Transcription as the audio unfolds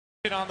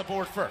On the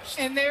board first.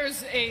 And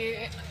there's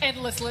a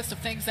endless list of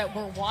things that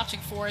we're watching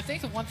for. I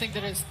think the one thing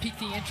that has piqued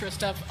the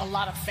interest of a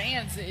lot of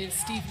fans is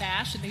Steve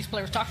Nash and these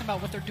players talking about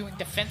what they're doing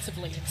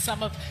defensively and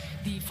some of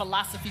the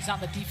philosophies on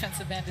the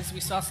defensive end as we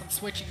saw some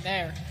switching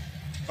there.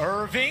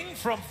 Irving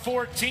from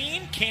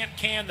 14 can't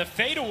can the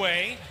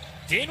fadeaway.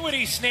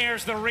 Dinwiddie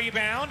snares the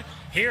rebound.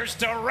 Here's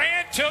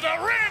Durant to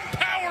the rim,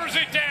 powers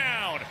it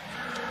down.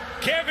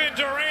 Kevin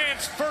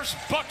Durant's first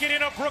bucket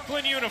in a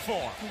Brooklyn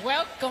uniform.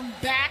 Welcome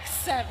back,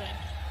 7.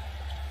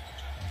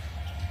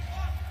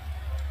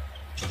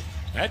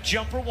 That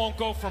jumper won't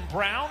go from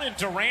Brown, and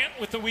Durant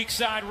with the weak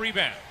side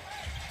rebound.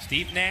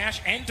 Steve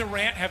Nash and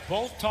Durant have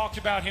both talked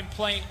about him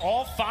playing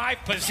all 5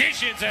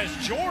 positions as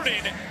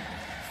Jordan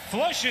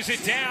flushes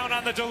it down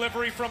on the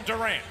delivery from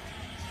Durant.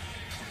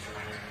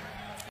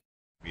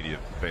 Immediate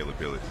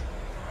availability.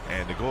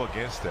 And to go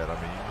against that, I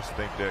mean, you just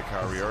think that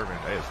Kyrie Irving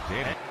is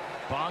deni.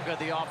 Bonga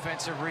the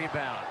offensive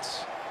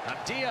rebounds.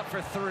 Avdija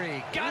for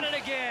 3. Got it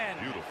again.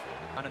 Beautiful.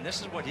 And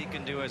this is what he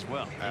can do as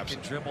well. Absolutely. He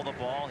can dribble the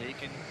ball.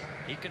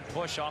 He can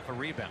push off a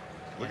rebound.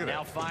 Look at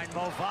now that. find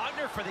Mo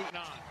Wagner for the.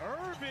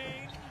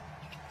 Irving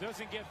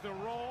doesn't get the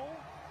roll.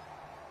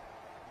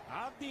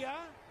 Avdija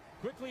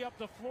quickly up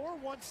the floor.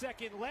 1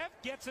 second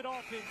left. Gets it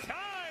off in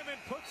time and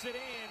puts it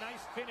in.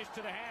 Nice finish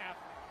to the half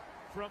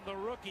from the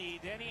rookie,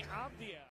 Deni Avdija.